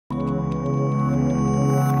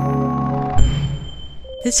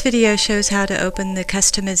This video shows how to open the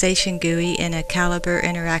Customization GUI in a Calibre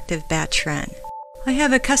Interactive batch run. I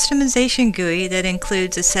have a Customization GUI that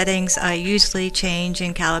includes the settings I usually change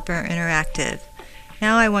in Calibre Interactive.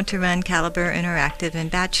 Now I want to run Calibre Interactive in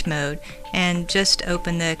batch mode and just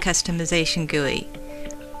open the Customization GUI.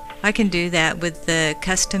 I can do that with the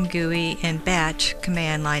Custom GUI and Batch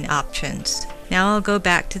command line options. Now I'll go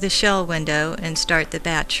back to the shell window and start the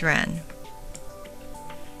batch run.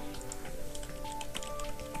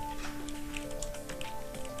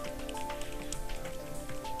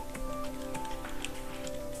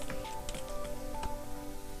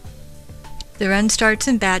 The run starts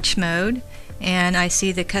in batch mode, and I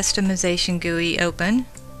see the Customization GUI open.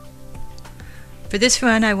 For this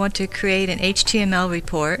run, I want to create an HTML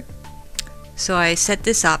report, so I set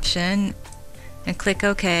this option and click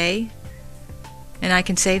OK, and I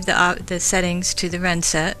can save the settings to the run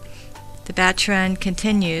set. The batch run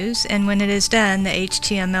continues, and when it is done, the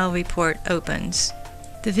HTML report opens.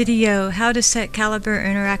 The video How to Set Calibre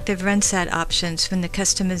Interactive Run Set Options from the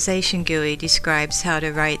Customization GUI describes how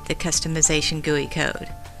to write the Customization GUI code.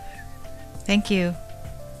 Thank you.